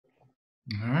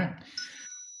All right.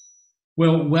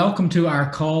 Well, welcome to our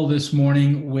call this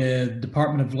morning with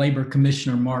Department of Labor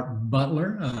Commissioner Mark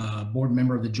Butler, board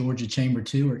member of the Georgia Chamber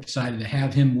too. We're excited to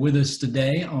have him with us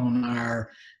today on our,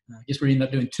 I guess we're going to end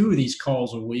up doing two of these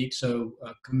calls a week. So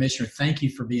Commissioner, thank you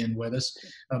for being with us.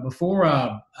 Before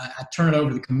I turn it over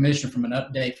to the Commissioner from an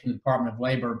update from the Department of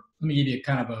Labor, let me give you a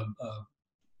kind of a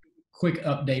quick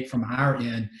update from our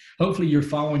end. Hopefully you're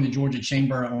following the Georgia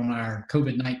Chamber on our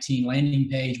COVID-19 landing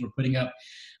page. We're putting up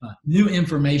new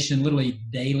information literally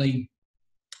daily,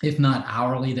 if not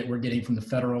hourly, that we're getting from the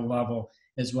federal level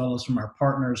as well as from our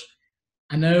partners.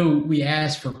 I know we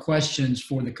asked for questions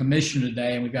for the commissioner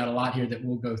today, and we've got a lot here that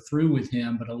we'll go through with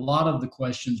him, but a lot of the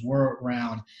questions were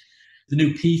around the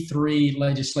new P3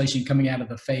 legislation coming out of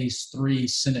the Phase 3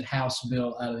 Senate House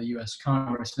bill out of the U.S.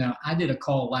 Congress. Now, I did a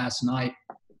call last night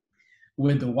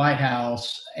with the White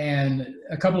House and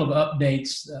a couple of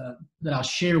updates that I'll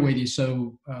share with you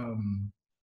so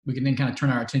we can then kind of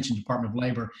turn our attention to the Department of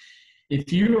Labor.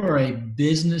 If you are a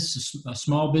business, a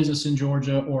small business in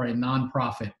Georgia or a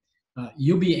nonprofit,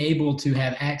 you'll be able to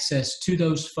have access to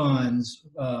those funds,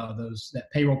 that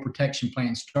payroll protection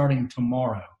plan starting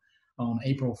tomorrow on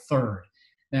April 3rd.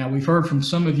 Now, we've heard from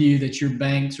some of you that your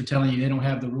banks are telling you they don't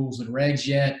have the rules and regs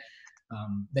yet.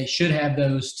 They should have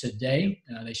those today.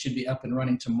 They should be up and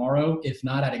running tomorrow. If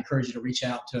not, I'd encourage you to reach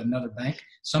out to another bank.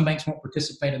 Some banks won't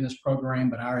participate in this program,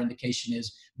 but our indication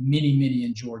is many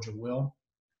in Georgia will.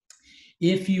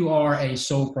 If you are a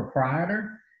sole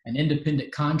proprietor, an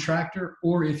independent contractor,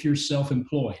 or if you're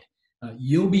self-employed,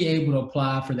 you'll be able to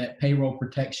apply for that payroll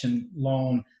protection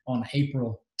loan on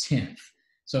April 10th.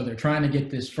 So they're trying to get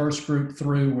this first group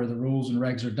through where the rules and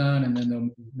regs are done, and then they'll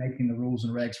be making the rules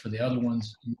and regs for the other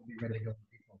ones, and we'll be ready to go on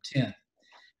April 10th.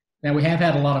 Now, we have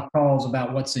had a lot of calls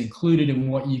about what's included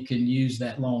and what you can use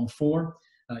that loan for.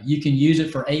 You can use it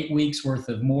for 8 weeks worth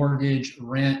of mortgage,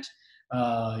 rent,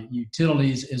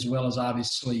 utilities, as well as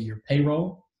obviously your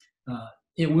payroll.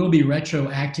 It will be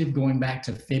retroactive going back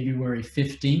to February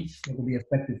 15th. It will be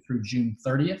effective through June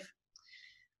 30th.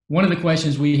 One of the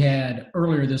questions we had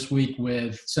earlier this week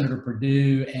with Senator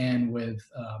Perdue and with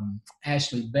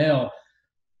Ashley Bell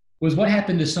was what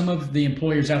happened to some of the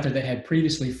employers out there that had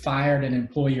previously fired an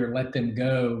employee or let them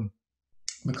go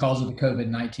because of the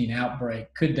COVID-19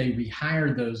 outbreak. Could they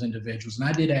rehire those individuals? And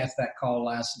I did ask that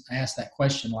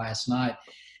question last night.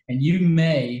 And you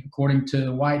may, according to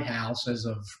the White House, as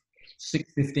of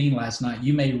 6:15 last night,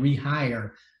 you may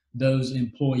rehire those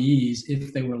employees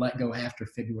if they were let go after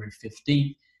February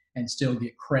 15th and still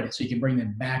get credit. So you can bring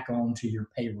them back onto your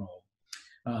payroll.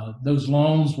 Those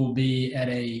loans will be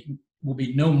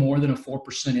no more than a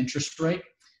 4% interest rate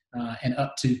and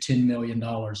up to $10 million.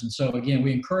 And so again,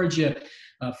 we encourage you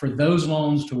for those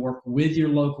loans to work with your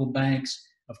local banks.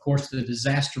 Of course, the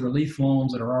disaster relief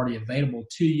loans that are already available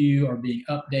to you are being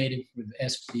updated with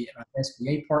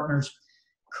SBA partners.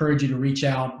 Encourage you to reach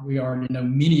out. We already know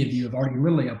many of you have already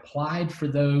really applied for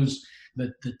those,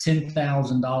 the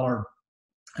 $10,000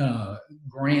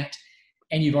 grant,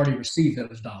 and you've already received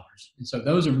those dollars. And so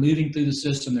those are moving through the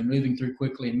system. They're moving through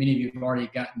quickly, and many of you have already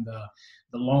gotten the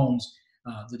loans,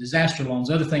 the disaster loans.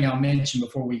 The other thing I'll mention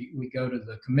before we go to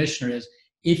the commissioner is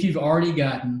if you've already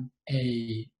gotten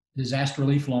a disaster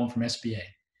relief loan from SBA,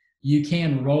 you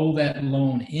can roll that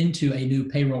loan into a new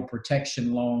payroll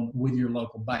protection loan with your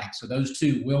local bank. So those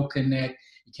two will connect.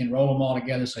 You can roll them all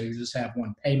together so you just have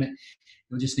one payment.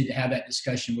 You'll just need to have that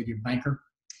discussion with your banker.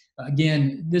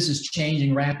 Again, this is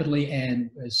changing rapidly, and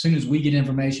as soon as we get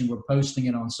information, we're posting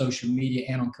it on social media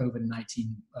and on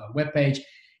COVID-19 webpage,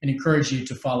 and encourage you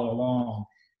to follow along.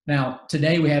 Now,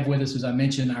 today we have with us, as I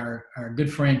mentioned, our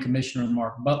good friend, Commissioner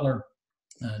Mark Butler.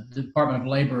 The Department of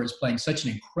Labor is playing such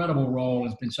an incredible role.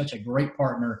 It's been such a great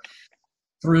partner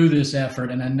through this effort.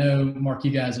 And I know, Mark,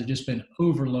 you guys have just been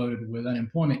overloaded with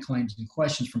unemployment claims and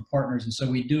questions from partners. And so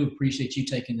we do appreciate you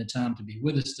taking the time to be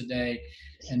with us today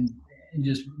and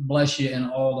just bless you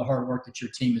and all the hard work that your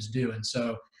team is doing.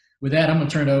 So with that, I'm going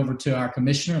to turn it over to our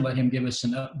commissioner and let him give us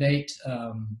an update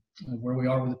of where we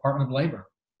are with the Department of Labor.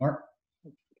 Mark?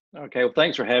 Okay, well,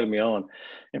 thanks for having me on.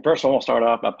 And first, I want to start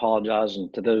off by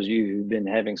apologizing to those of you who've been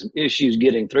having some issues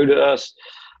getting through to us.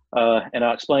 And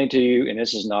I'll explain to you, and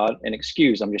this is not an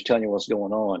excuse, I'm just telling you what's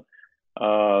going on.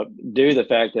 Due to the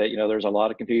fact that, there's a lot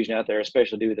of confusion out there,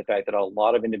 especially due to the fact that a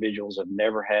lot of individuals have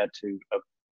never had to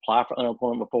apply for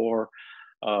unemployment before.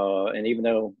 And even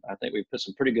though I think we've put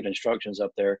some pretty good instructions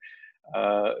up there,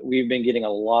 we've been getting a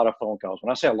lot of phone calls.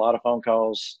 When I say a lot of phone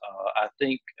calls, I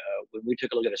think when we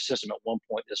took a look at a system at one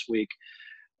point this week,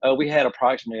 we had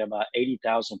approximately about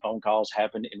 80,000 phone calls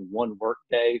happen in one work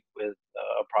day with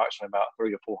approximately about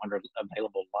 300 to 400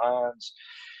 available lines.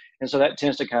 And so that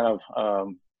tends to kind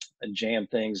of jam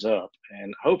things up.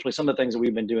 And hopefully some of the things that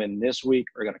we've been doing this week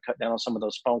are going to cut down on some of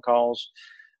those phone calls.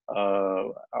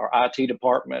 Our IT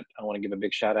department, I want to give a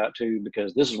big shout out to,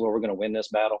 because this is where we're going to win this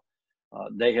battle.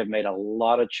 They have made a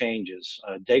lot of changes,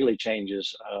 daily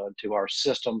changes to our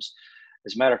systems.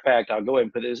 As a matter of fact, I'll go ahead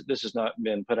and put this. This has not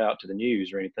been put out to the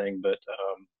news or anything, but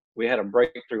we had a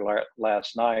breakthrough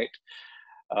last night,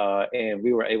 and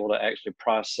we were able to actually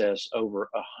process over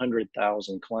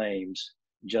 100,000 claims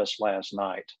just last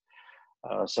night.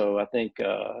 So I think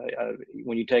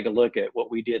when you take a look at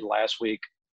what we did last week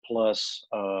plus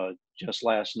just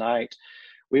last night,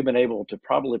 we've been able to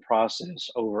probably process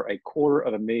over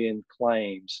 250,000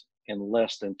 claims in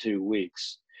less than 2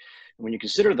 weeks. When you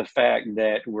consider the fact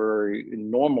that we're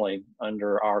normally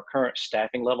under our current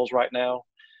staffing levels right now,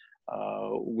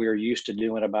 we're used to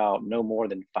doing about no more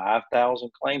than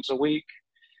 5,000 claims a week.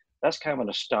 That's kind of an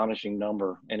astonishing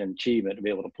number and an achievement to be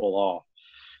able to pull off.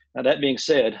 Now, that being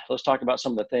said, let's talk about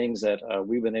some of the things that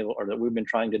we've been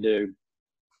trying to do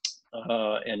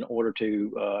in order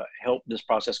to help this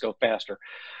process go faster.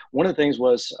 One of the things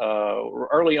was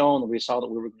early on, we saw that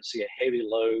we were going to see a heavy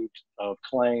load of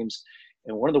claims.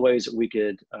 And one of the ways that we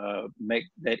could make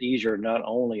that easier, not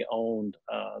only on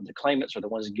the claimants or the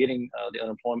ones getting the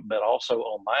unemployment, but also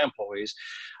on my employees,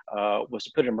 was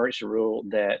to put an emergency rule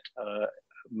that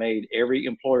made every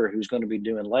employer who's going to be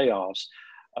doing layoffs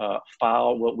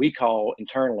file what we call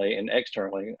internally and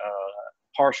externally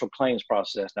partial claims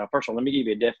process. Now, first of all, let me give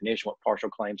you a definition of what partial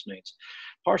claims means.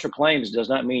 Partial claims does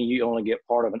not mean you only get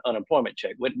part of an unemployment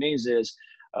check. What it means is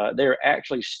they're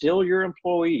actually still your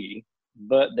employee,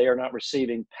 but they are not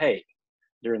receiving pay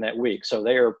during that week. So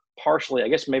they are partially, I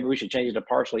guess maybe we should change it to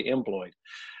partially employed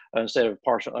instead of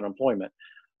partial unemployment.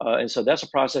 And so that's a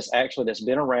process actually that's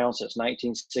been around since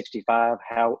 1965.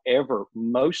 However,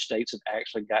 most states have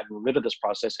actually gotten rid of this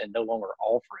process and no longer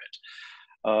offer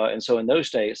it. And so in those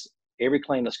states, every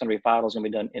claim that's going to be filed is going to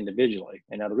be done individually.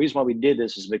 And now the reason why we did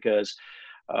this is because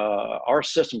our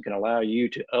system can allow you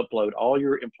to upload all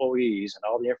your employees and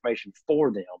all the information for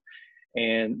them.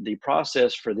 And the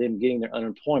process for them getting their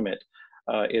unemployment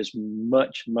is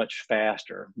much, much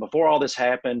faster. Before all this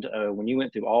happened, when you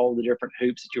went through all the different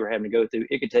hoops that you were having to go through,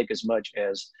 it could take as much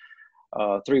as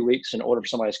 3 weeks in order for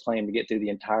somebody's claim to get through the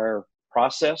entire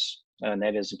process. And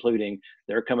that is including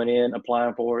they're coming in,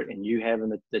 applying for it, and you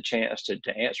having the chance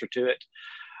to answer to it.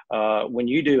 When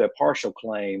you do a partial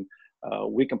claim,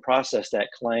 we can process that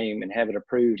claim and have it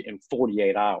approved in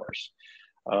 48 hours.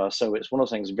 So it's one of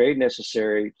those things very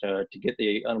necessary to get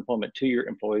the unemployment to your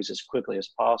employees as quickly as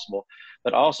possible.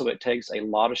 But also it takes a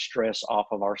lot of stress off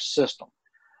of our system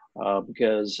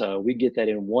because we get that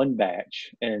in one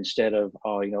batch. And instead of,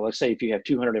 let's say if you have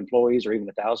 200 employees or even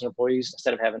 1,000 employees,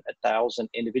 instead of having 1,000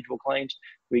 individual claims,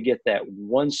 we get that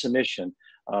one submission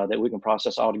that we can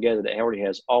process all together that already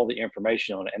has all the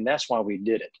information on it. And that's why we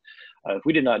did it. If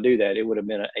we did not do that, it would have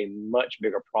been a much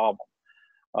bigger problem.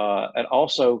 And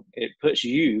also, it puts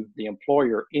you, the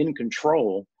employer, in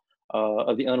control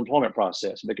of the unemployment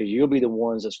process because you'll be the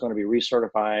ones that's going to be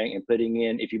recertifying and putting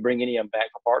in. If you bring any of them back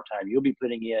for part-time, you'll be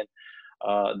putting in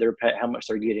how much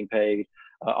they're getting paid.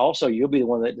 Also, you'll be the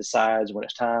one that decides when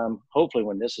it's time, hopefully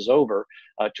when this is over,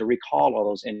 to recall all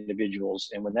those individuals.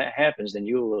 And when that happens, then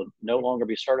you will no longer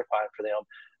be certifying for them,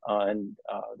 and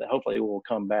hopefully it will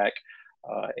come back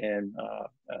and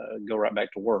go right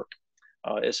back to work.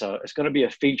 It's going to be a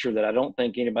feature that I don't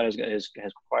think anybody has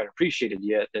quite appreciated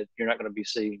yet, that you're not going to be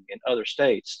seeing in other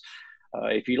states.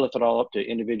 If you lift it all up to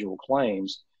individual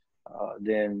claims,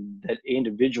 then that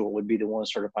individual would be the one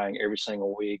certifying every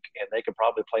single week, and they could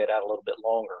probably play it out a little bit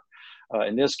longer.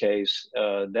 In this case,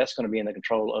 that's going to be in the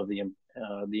control of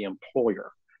the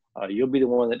employer. You'll be the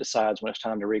one that decides when it's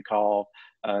time to recall,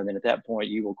 and then at that point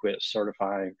you will quit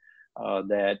certifying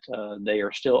that they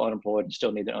are still unemployed and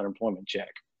still need their unemployment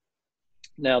check.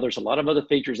 Now, there's a lot of other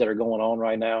features that are going on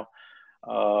right now.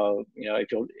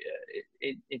 If you'll,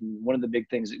 one of the big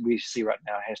things that we see right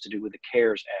now has to do with the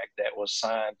CARES Act that was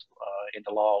signed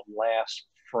into law last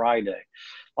Friday.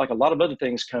 Like a lot of other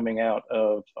things coming out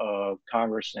of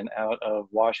Congress and out of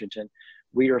Washington,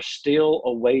 we are still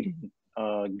awaiting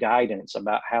guidance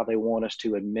about how they want us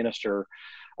to administer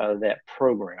that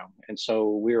program. And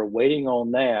so we are waiting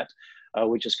on that,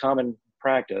 which is common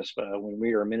practice when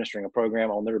we are administering a program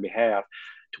on their behalf,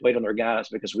 to wait on their guidance,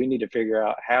 because we need to figure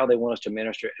out how they want us to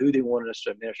administer it, who they want us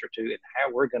to administer to, and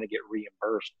how we're going to get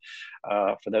reimbursed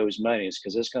for those monies,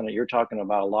 because you're talking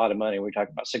about a lot of money. We're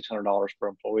talking about $600 per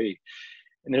employee.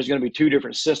 And there's going to be two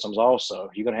different systems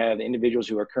also. You're going to have the individuals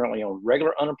who are currently on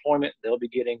regular unemployment. They'll be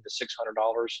getting the $600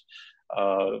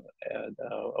 uh,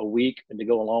 a week to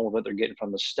go along with what they're getting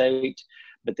from the state.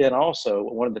 But then also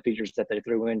one of the features that they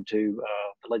threw into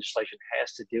the legislation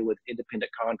has to deal with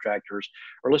independent contractors,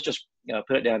 or let's just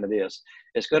put it down to this.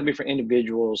 It's going to be for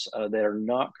individuals that are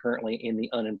not currently in the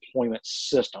unemployment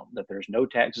system, that there's no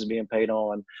taxes being paid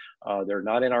on. They're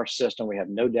not in our system. We have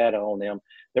no data on them.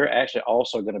 They're actually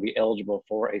also going to be eligible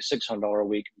for a $600 a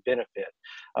week benefit.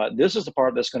 This is the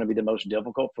part that's going to be the most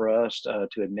difficult for us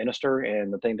to administer,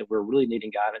 and the thing that we're really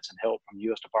needing guidance and help from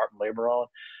U.S. Department of Labor on.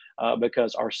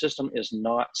 Because our system is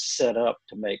not set up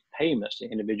to make payments to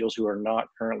individuals who are not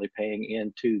currently paying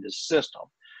into the system.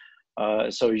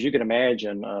 So as you can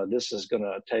imagine, this is going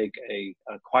to take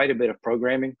quite a bit of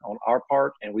programming on our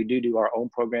part, and we do our own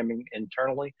programming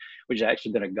internally, which has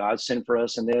actually been a godsend for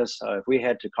us in this. If we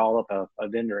had to call up a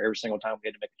vendor every single time we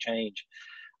had to make a change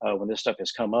when this stuff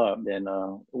has come up, then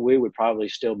we would probably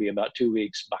still be about 2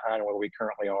 weeks behind where we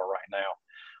currently are right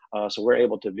now. So we're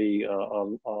able to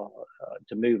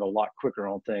to move a lot quicker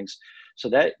on things. So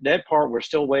that part we're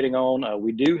still waiting on.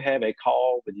 We do have a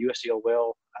call with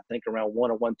USDOL, I think around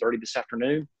 1 or 1:30 this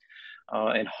afternoon.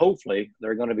 And hopefully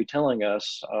they're going to be telling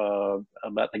us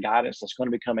about the guidance that's going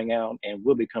to be coming out and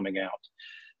will be coming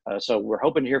out. So we're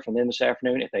hoping to hear from them this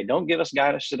afternoon. If they don't give us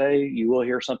guidance today, you will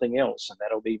hear something else. And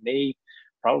that'll be me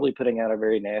probably putting out a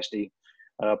very nasty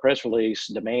press release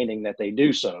demanding that they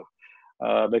do so.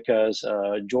 Because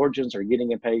Georgians are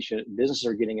getting impatient, businesses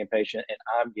are getting impatient, and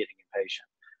I'm getting impatient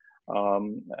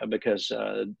because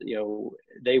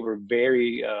they were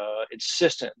very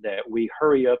insistent that we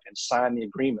hurry up and sign the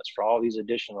agreements for all these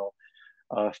additional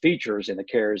features in the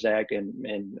CARES Act,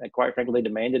 and quite frankly, they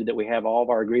demanded that we have all of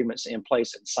our agreements in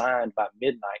place and signed by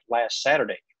midnight last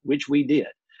Saturday, which we did.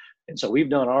 And so we've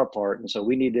done our part, and so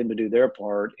we need them to do their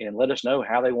part and let us know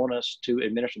how they want us to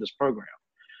administer this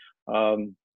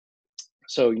program.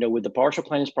 So, with the partial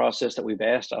claims process that we've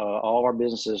asked all of our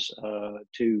businesses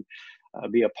to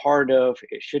be a part of,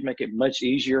 it should make it much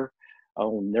easier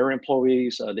on their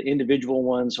employees. The individual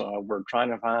ones, we're trying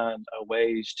to find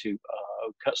ways to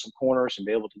cut some corners and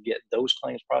be able to get those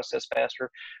claims processed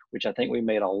faster, which I think we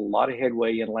made a lot of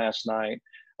headway in last night,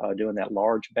 doing that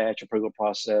large batch approval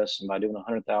process and by doing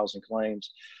 100,000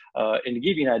 claims. And to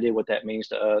give you an idea what that means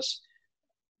to us,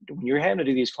 when you're having to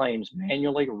do these claims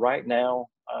manually right now,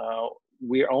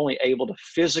 we're only able to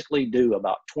physically do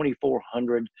about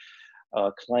 2,400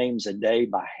 claims a day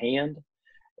by hand.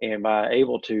 And by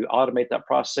able to automate that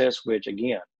process, which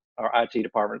again, our IT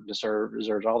department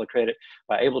deserves all the credit,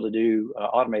 by able to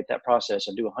automate that process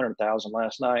and do 100,000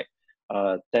 last night,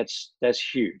 that's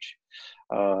huge.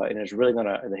 And it's really going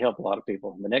to help a lot of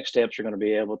people. And the next steps are going to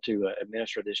be able to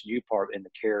administer this new part in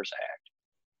the CARES Act.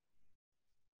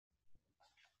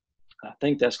 I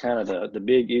think that's kind of the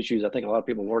big issues. I think a lot of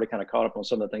people have already kind of caught up on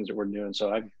some of the things that we're doing.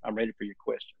 So I'm ready for your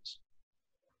questions.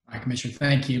 All right, Commissioner,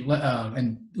 thank you.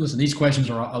 And listen, these questions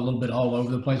are a little bit all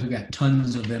over the place. We've got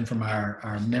tons of them from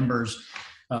our members.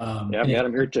 Yeah, I've got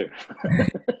them here too.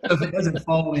 So if it doesn't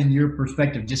fall in your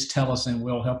perspective, just tell us and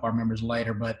we'll help our members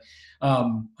later. But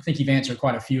I think you've answered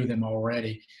quite a few of them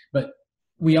already. But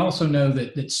we also know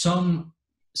that some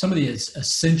of the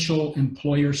essential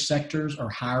employer sectors are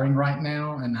hiring right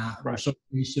now, and we're so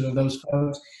appreciative of those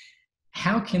folks.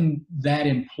 How can that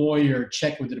employer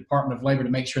check with the Department of Labor to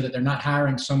make sure that they're not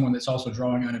hiring someone that's also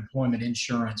drawing unemployment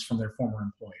insurance from their former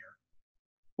employer?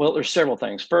 Well, there's several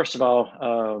things. First of all,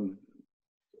 I'm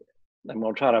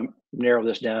going to try to narrow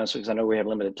this down because I know we have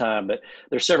limited time, but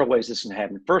there's several ways this can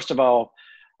happen. First of all,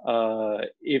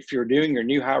 if you're doing your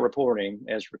new hire reporting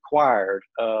as required,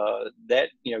 that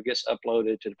gets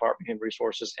uploaded to the Department of Human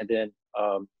Resources, and then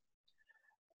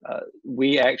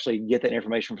we actually get that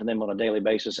information from them on a daily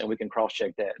basis, and we can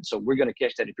cross-check that. So we're going to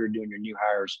catch that if you're doing your new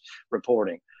hires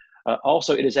reporting.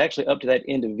 Also, it is actually up to that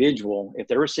individual, if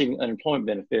they're receiving unemployment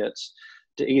benefits,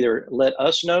 to either let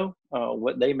us know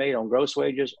what they made on gross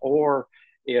wages, or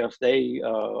if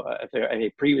they're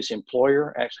a previous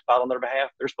employer actually filed on their behalf,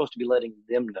 they're supposed to be letting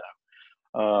them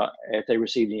know if they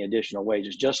received any additional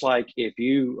wages. Just like if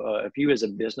you as a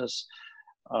business,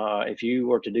 if you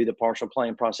were to do the partial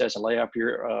claim process and lay off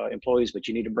your employees, but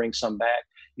you need to bring some back,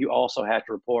 you also have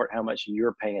to report how much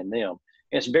you're paying them.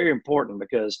 And it's very important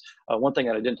because one thing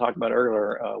that I didn't talk about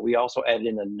earlier, we also added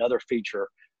in another feature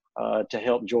to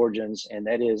help Georgians, and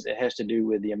that is it has to do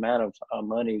with the amount of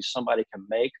money somebody can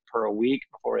make per week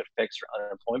before it affects their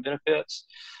unemployment benefits.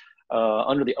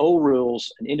 Under the old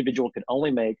rules, an individual could only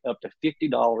make up to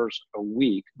 $50 a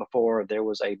week before there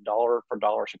was a dollar for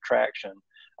dollar subtraction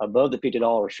above the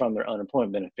 $50 from their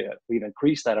unemployment benefit. We've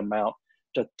increased that amount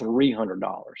to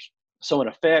 $300. So in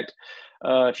effect,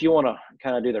 if you want to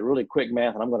kind of do the really quick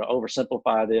math, and I'm going to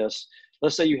oversimplify this,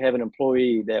 let's say you have an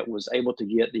employee that was able to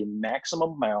get the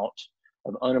maximum amount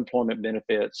of unemployment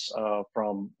benefits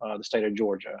from the state of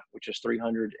Georgia, which is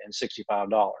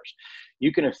 $365.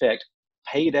 You can in effect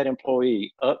pay that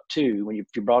employee up to, if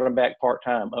you brought them back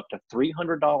part-time, up to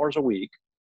 $300 a week.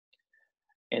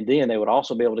 And then they would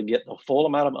also be able to get the full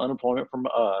amount of unemployment from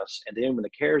us. And then when the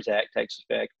CARES Act takes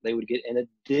effect, they would get an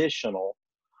additional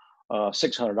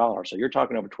 $600. So you're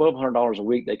talking over $1,200 a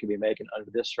week they could be making under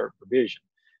this certain provision.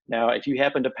 Now, if you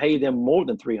happen to pay them more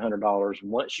than $300,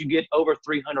 once you get over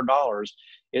 $300,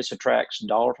 it subtracts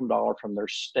dollar from their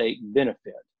state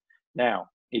benefit. Now,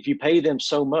 if you pay them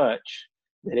so much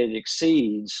that it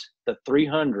exceeds the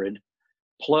 300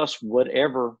 plus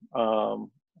whatever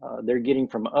they're getting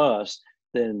from us,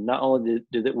 then not only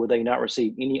will they not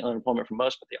receive any unemployment from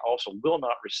us, but they also will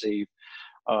not receive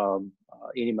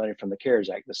any money from the CARES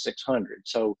Act, the 600.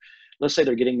 So let's say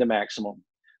they're getting the maximum.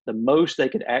 The most they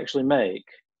could actually make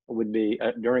would be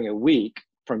during a week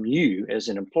from you as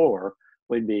an employer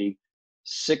would be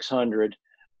 $664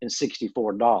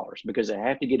 because they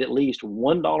have to get at least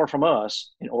 $1 from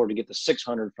us in order to get the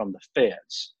 600 from the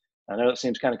feds. I know it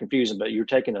seems kind of confusing, but you're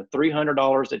taking the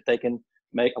 $300 that they can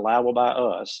make allowable by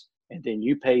us, and then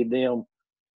you pay them,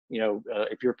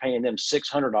 if you're paying them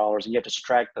 $600 and you have to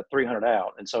subtract the 300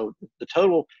 out. And so the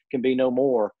total can be no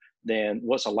more than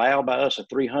what's allowed by us at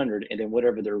 300 and then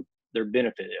whatever their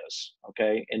benefit is.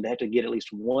 Okay. And they have to get at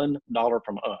least $1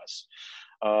 from us.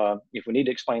 If we need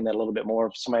to explain that a little bit more,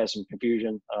 if somebody has some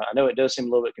confusion, I know it does seem a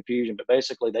little bit confusing, but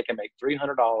basically they can make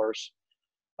 $300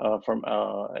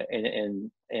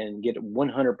 and get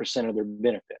 100% of their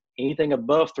benefit. Anything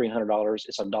above $300,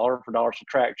 it's a dollar for dollar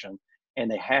subtraction, and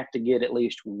they have to get at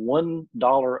least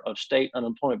 $1 of state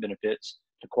unemployment benefits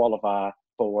to qualify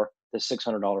for the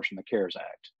 $600 from the CARES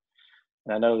Act.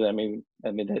 And I know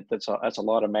that that's a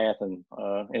lot of math, and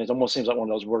it almost seems like one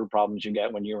of those word problems you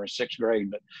got when you were in sixth grade.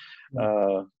 But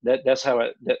that's how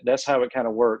it kind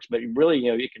of works. But really,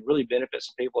 it can really benefit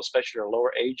some people, especially your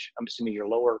your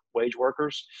lower wage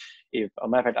workers. If a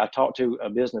matter of fact, I talked to a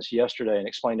business yesterday and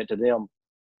explained it to them,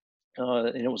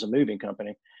 and it was a moving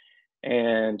company.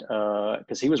 And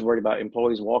because he was worried about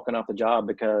employees walking off the job,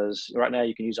 because right now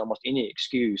you can use almost any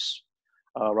excuse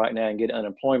right now and get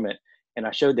unemployment. And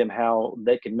I showed them how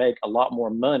they could make a lot more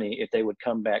money if they would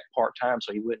come back part-time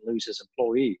so he wouldn't lose his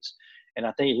employees. And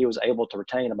I think he was able to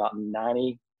retain about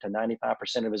 90 to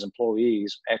 95% of his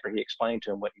employees after he explained to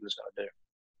them what he was going to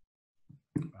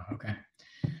do. Okay.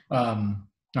 All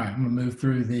right, I'm going to move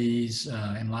through these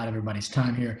in light of everybody's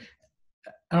time here.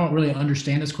 I don't really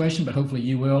understand this question, but hopefully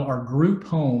you will. Are group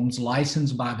homes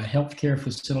licensed by the Healthcare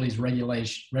Facilities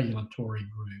Regulatory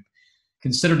Group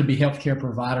considered to be healthcare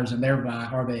providers, and thereby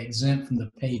are they exempt from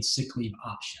the paid sick leave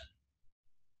option?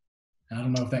 I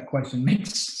don't know if that question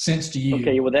makes sense to you.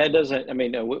 Okay, well, that doesn't,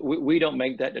 we don't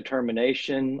make that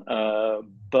determination,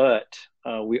 but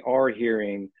we are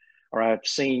hearing, or I've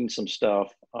seen some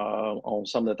stuff on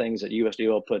some of the things that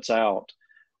USDOL puts out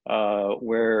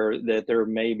where that there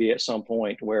may be at some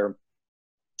point where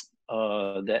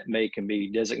that can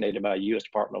be designated by U.S.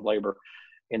 Department of Labor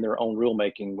in their own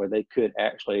rulemaking, where they could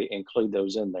actually include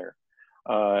those in there.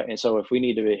 And so if we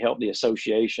need to help the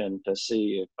association to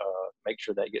see if, make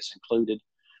sure that gets included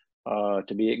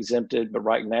to be exempted. But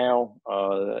right now,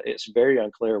 it's very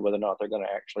unclear whether or not they're going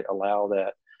to actually allow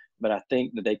that. But I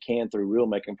think that they can, through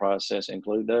rulemaking process,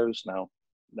 include those. Now,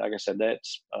 like I said,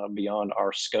 that's beyond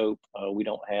our scope. We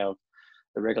don't have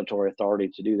the regulatory authority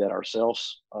to do that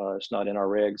ourselves. It's not in our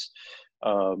regs.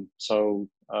 So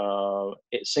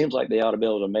it seems like they ought to be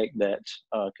able to make that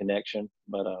connection,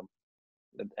 but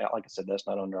like I said, that's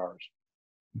not under ours.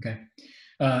 Okay.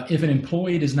 If an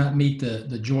employee does not meet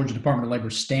the Georgia Department of Labor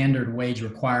standard wage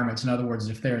requirements, in other words,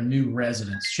 if they're new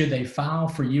residents, should they file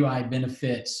for UI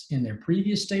benefits in their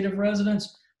previous state of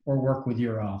residence or work with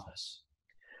your office?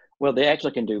 Well, they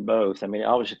actually can do both.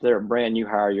 Obviously, if they're a brand new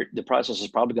hire, the process is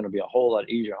probably going to be a whole lot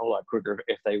easier, a whole lot quicker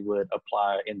if they would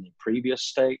apply in the previous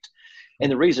state.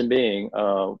 And the reason being,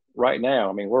 right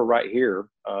now, we're right here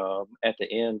at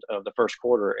the end of the first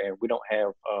quarter, and we don't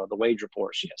have the wage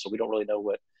reports yet, so we don't really know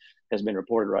what has been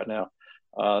reported right now.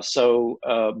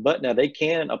 But now they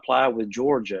can apply with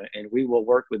Georgia, and we will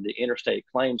work with the interstate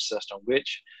claims system,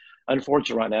 which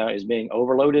unfortunately right now is being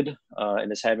overloaded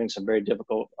and is having some very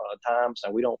difficult times.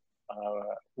 And we don't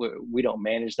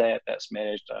manage that. That's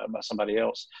managed by somebody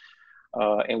else.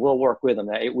 And we'll work with them.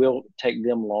 Now, it will take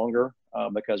them longer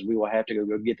because we will have to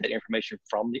go get that information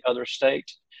from the other state.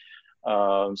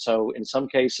 So in some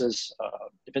cases,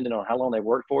 depending on how long they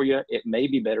work for you, it may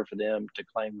be better for them to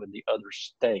claim with the other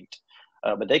state,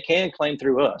 but they can claim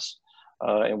through us,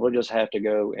 and we'll just have to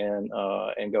go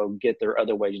and go get their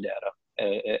other wage data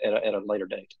at a later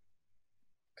date.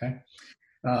 Okay.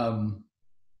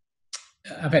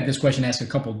 I've had this question asked a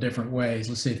couple different ways.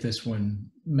 Let's see if this one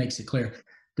makes it clear.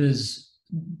 Does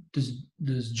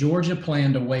Georgia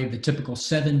plan to waive the typical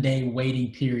 7-day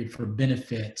waiting period for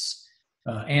benefits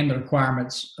and the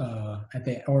requirements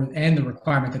and the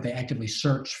requirement that they actively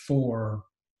search for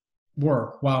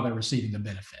work while they're receiving the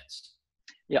benefits?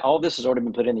 Yeah, all this has already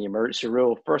been put in the emergency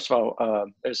rule. First of all,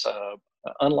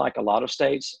 unlike a lot of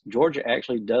states, Georgia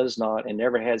actually does not and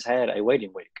never has had a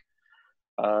waiting week.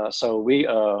 So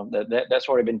that's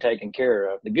already been taken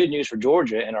care of. The good news for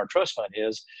Georgia and our trust fund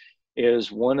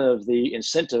is one of the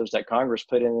incentives that Congress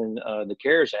put in the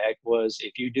CARES Act was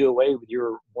if you do away with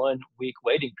your 1 week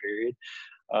waiting period,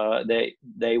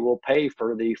 they will pay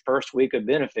for the first week of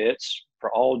benefits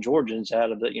for all Georgians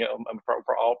out of the,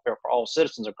 for all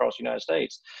citizens across the United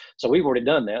States. So we've already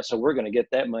done that. So we're going to get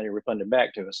that money refunded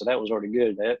back to us. So that was already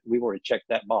good. We've already checked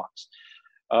that box.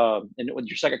 And with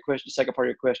your second part of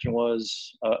your question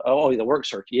was, the work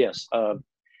search. Yes.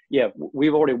 Yeah,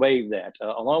 we've already waived that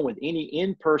along with any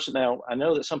in-person. Now, I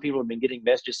know that some people have been getting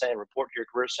messages saying report to your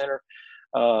career center.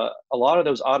 A lot of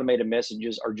those automated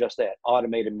messages are just that,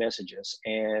 automated messages.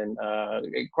 And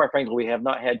quite frankly, we have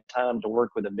not had time to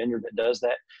work with a vendor that does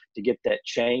that to get that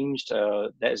changed.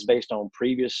 That is based on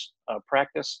previous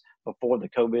practice before the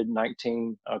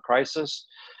COVID-19 crisis.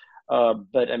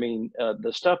 But I mean,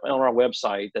 the stuff on our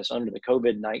website that's under the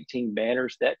COVID-19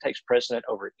 banners, that takes precedent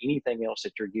over anything else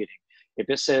that you're getting. If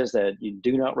it says that you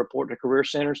do not report to career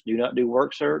centers, do not do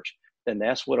work search, then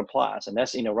that's what applies. And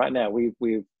that's, right now we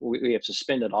have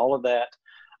suspended all of that.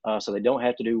 So they don't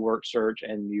have to do work search,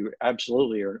 and you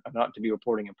absolutely are not to be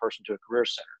reporting in person to a career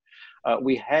center.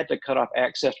 We had to cut off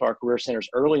access to our career centers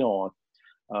early on,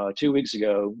 2 weeks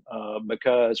ago,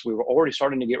 because we were already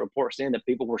starting to get reports in that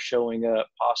people were showing up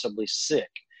possibly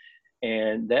sick.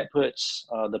 And that puts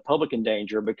the public in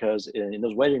danger because in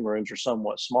those waiting rooms are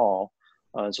somewhat small.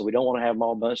 So we don't want to have them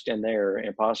all bunched in there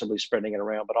and possibly spreading it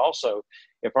around. But also,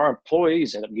 if our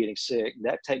employees end up getting sick,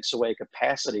 that takes away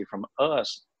capacity from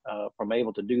us from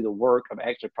able to do the work of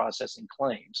actually processing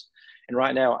claims. And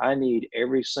right now, I need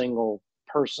every single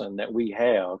person that we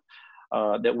have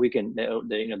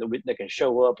that can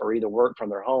show up or either work from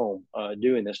their home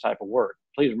doing this type of work.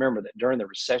 Please remember that during the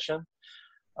recession,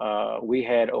 we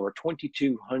had over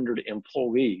 2,200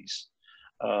 employees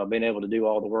being able to do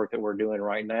all the work that we're doing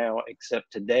right now,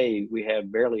 except today we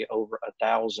have barely over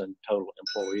 1,000 total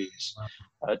employees.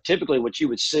 Typically what you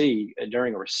would see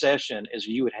during a recession is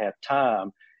you would have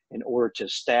time in order to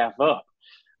staff up.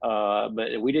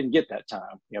 But we didn't get that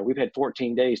time. We've had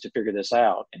 14 days to figure this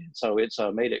out. And so it's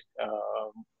made it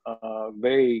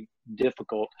very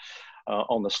difficult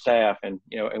on the staff, and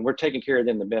we're taking care of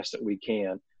them the best that we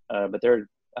can. But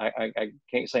I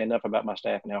can't say enough about my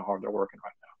staff and how hard they're working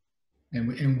right now.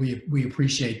 And we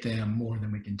appreciate them more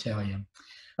than we can tell you.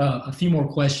 A few more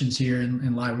questions here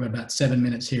in live. We have about 7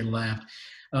 minutes here left.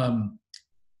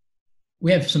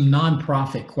 We have some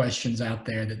nonprofit questions out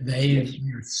there that they're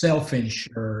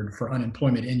self-insured for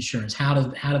unemployment insurance. How are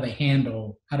you going to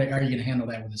handle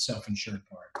that with the self-insured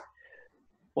part?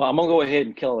 Well, I'm going to go ahead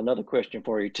and kill another question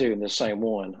for you too in the same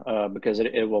one because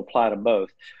it will apply to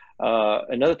both.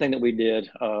 Another thing that we did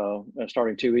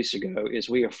starting 2 weeks ago is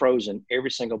we have frozen every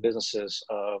single business's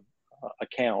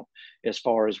account as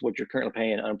far as what you're currently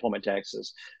paying unemployment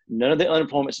taxes. None of the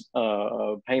unemployment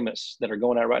payments that are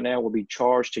going out right now will be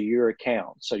charged to your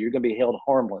account. So you're going to be held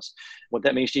harmless. What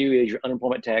that means to you is your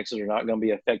unemployment taxes are not going to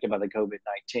be affected by the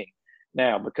COVID-19.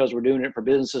 Now, because we're doing it for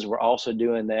businesses, we're also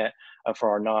doing that for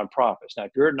our nonprofits. Now,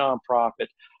 if you're a nonprofit,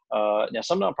 now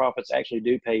some nonprofits actually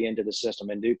do pay into the system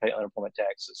and do pay unemployment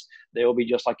taxes. They will be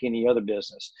just like any other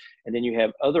business. And then you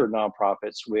have other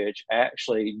nonprofits which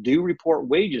actually do report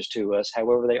wages to us.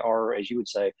 However, they are, as you would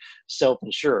say,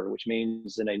 self-insured, which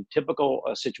means in a typical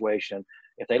situation,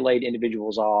 if they laid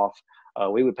individuals off,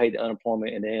 we would pay the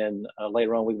unemployment, and then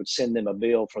later on we would send them a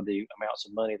bill for the amounts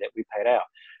of money that we paid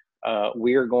out.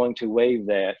 We are going to waive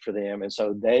that for them, and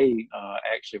so they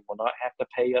actually will not have to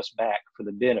pay us back for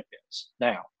the benefits.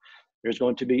 Now, there's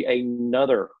going to be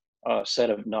another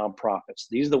set of nonprofits.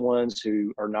 These are the ones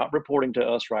who are not reporting to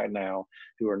us right now,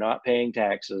 who are not paying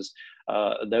taxes.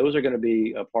 Those are going to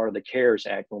be a part of the CARES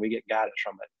Act when we get guidance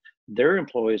from it. Their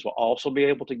employees will also be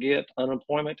able to get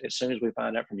unemployment as soon as we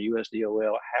find out from US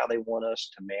DoL how they want us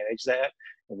to manage that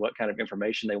and what kind of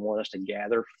information they want us to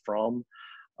gather from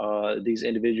these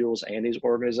individuals and these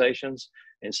organizations.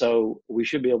 And so we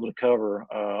should be able to cover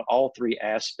all three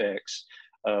aspects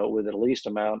with at least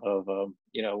amount of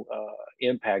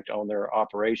impact on their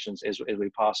operations as we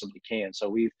possibly can. So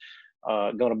we've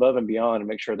gone above and beyond to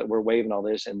make sure that we're waiving all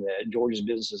this, and that Georgia's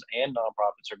businesses and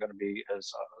nonprofits are going to be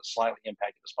as slightly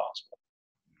impacted as possible.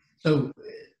 So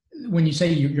when you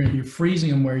say you're freezing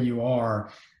them where you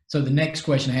are, so the next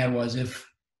question I had was, if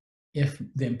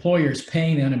the employer is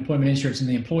paying the unemployment insurance and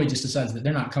the employee just decides that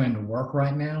they're not coming to work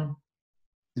right now,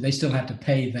 do they still have to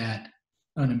pay that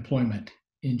unemployment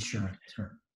insurance?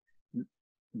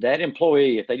 That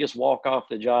employee, if they just walk off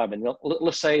the job, and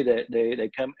let's say that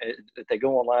they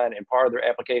go online and part of their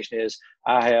application is,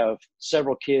 I have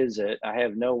several kids that I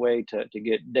have no way to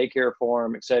get daycare for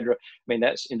them, et cetera. I mean,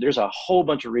 there's a whole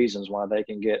bunch of reasons why they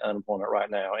can get unemployment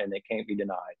right now and they can't be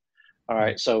denied. All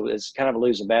right. So it's kind of a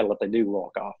losing battle if they do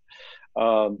walk off.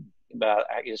 But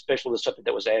especially the stuff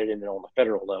that was added in on the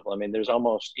federal level. I mean, there's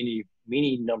almost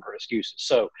any number of excuses.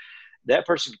 So that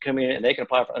person can come in and they can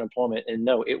apply for unemployment, and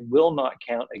no, it will not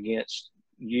count against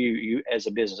you as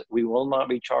a business. We will not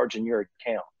be charging your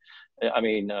account. I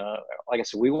mean, like I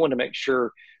said, we want to make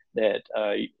sure that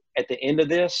at the end of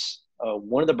this,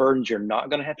 one of the burdens you're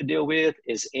not going to have to deal with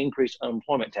is increased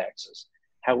unemployment taxes.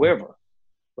 However,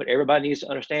 what everybody needs to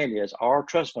understand is our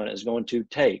trust fund is going to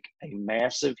take a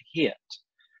massive hit.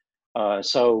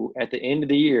 So at the end of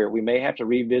the year, we may have to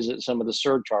revisit some of the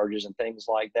surcharges and things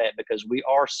like that, because we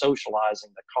are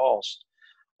socializing the cost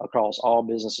across all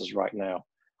businesses right now,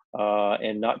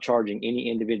 and not charging any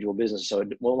individual business. So it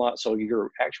will not, so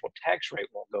your actual tax rate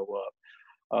won't go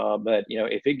up. But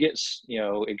if it gets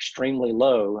extremely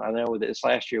low, I know this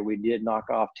last year we did knock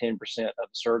off 10% of the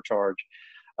surcharge.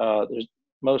 There's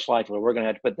most likely we're going to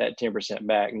have to put that 10%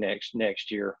 back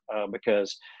next year,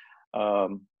 because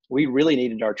we really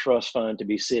needed our trust fund to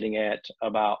be sitting at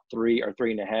about $3 or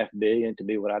 $3.5 billion to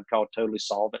be what I'd call totally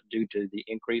solvent due to the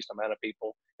increased amount of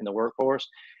people in the workforce.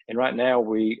 And right now,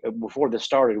 before this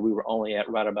started, we were only at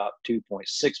right about 2.6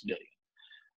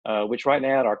 billion, which right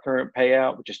now at our current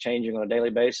payout, which is changing on a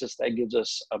daily basis, that gives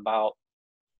us about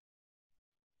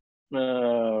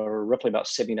roughly about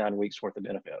 79 weeks worth of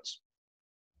benefits.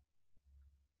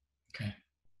 Okay.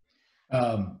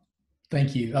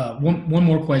 Thank you. One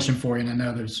more question for you, and I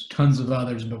know there's tons of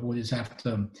others, but we'll just have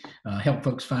to help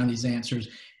folks find these answers.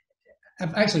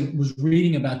 I actually was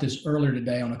reading about this earlier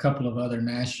today on a couple of other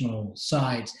national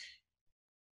sites.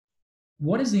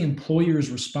 What is the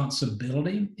employer's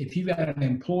responsibility if you've got an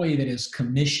employee that is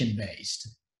commission-based,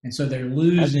 and so they're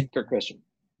losing? That's a good question.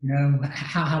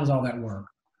 How does all that work?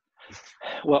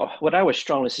 Well, what I would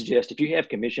strongly suggest, if you have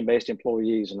commission-based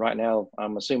employees, and right now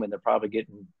I'm assuming they're probably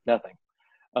getting nothing,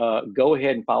 go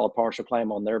ahead and file a partial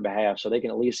claim on their behalf so they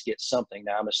can at least get something.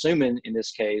 Now, I'm assuming in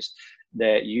this case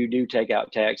that you do take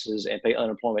out taxes and pay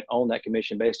unemployment on that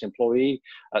commission-based employee.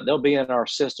 They'll be in our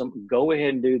system. Go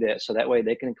ahead and do that so that way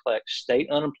they can collect state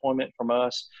unemployment from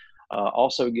us,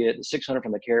 also get $600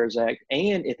 from the CARES Act.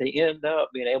 And if they end up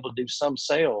being able to do some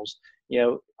sales,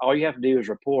 all you have to do is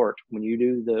report when you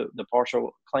do the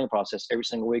partial claim process every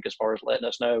single week, as far as letting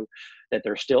us know that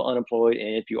they're still unemployed.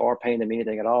 And if you are paying them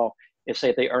anything at all, if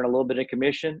they earn a little bit of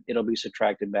commission, it'll be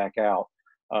subtracted back out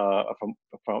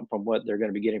from what they're going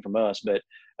to be getting from us. But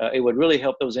it would really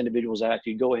help those individuals out if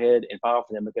you go ahead and file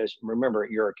for them, because remember,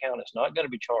 your account is not going to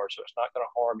be charged, so it's not going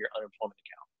to harm your unemployment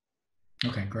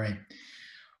account. Okay, great.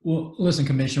 Well, listen,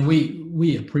 Commissioner,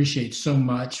 we appreciate so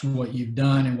much what you've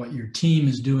done and what your team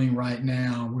is doing right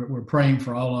now. We're praying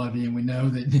for all of you, and we know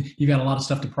that you've got a lot of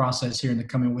stuff to process here in the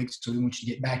coming weeks, so we want you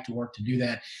to get back to work to do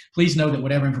that. Please know that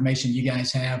whatever information you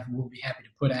guys have, we'll be happy to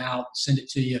put out, send it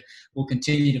to you. We'll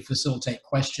continue to facilitate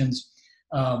questions.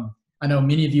 I know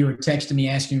many of you are texting me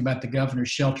asking about the governor's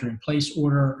shelter-in-place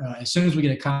order. As soon as we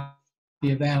get a copy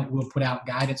of that, we'll put out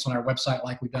guidance on our website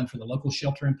like we've done for the local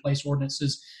shelter-in-place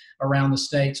ordinances around the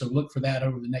state. So look for that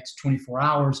over the next 24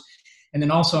 hours. And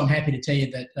then also I'm happy to tell you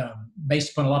that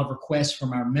based upon a lot of requests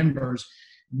from our members,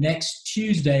 next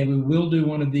Tuesday we will do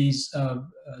one of these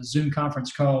Zoom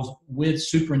conference calls with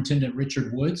Superintendent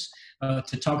Richard Woods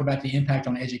to talk about the impact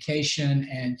on education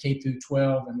and K through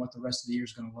 12 and what the rest of the year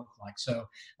is going to look like. So,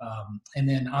 and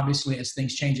then obviously as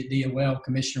things change at DoL,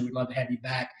 Commissioner, we'd love to have you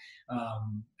back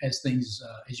as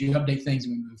you update things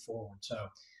and we move forward. So.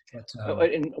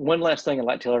 And one last thing I'd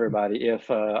like to tell everybody, if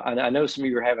I know some of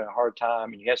you are having a hard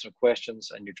time and you have some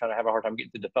questions and you're trying to have a hard time getting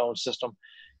through the phone system,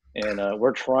 and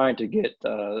we're trying to get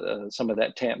some of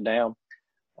that tamped down,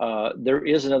 there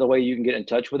is another way you can get in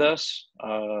touch with us.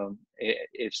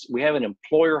 We have an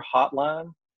employer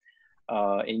hotline,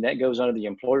 and that goes under the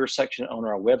employer section on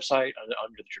our website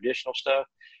under the traditional stuff.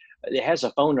 It has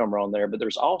a phone number on there, but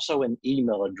there's also an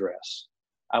email address.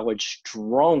 I would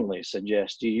strongly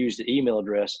suggest you use the email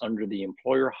address under the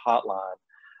employer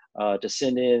hotline to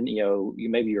send in,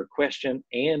 maybe your question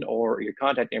and or your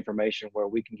contact information where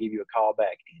we can give you a call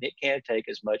back. And it can take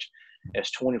as much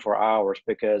as 24 hours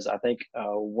because I think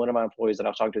one of my employees that I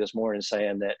was talking to this morning is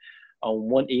saying that on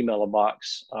one email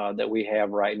box that we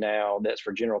have right now that's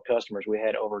for general customers, we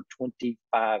had over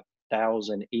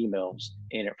 25,000 emails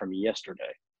in it from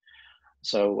yesterday.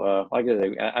 So like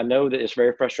I know that it's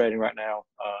very frustrating right now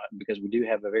because we do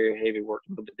have a very heavy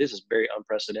workload, but this is very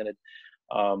unprecedented.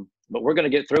 But we're going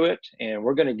to get through it, and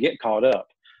we're going to get caught up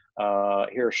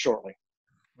here shortly.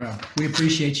 Well, we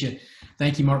appreciate you.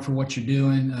 Thank you, Mark, for what you're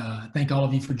doing. Thank all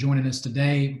of you for joining us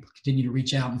today. Continue to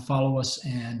reach out and follow us,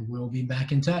 and we'll be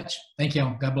back in touch. Thank you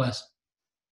all. God bless.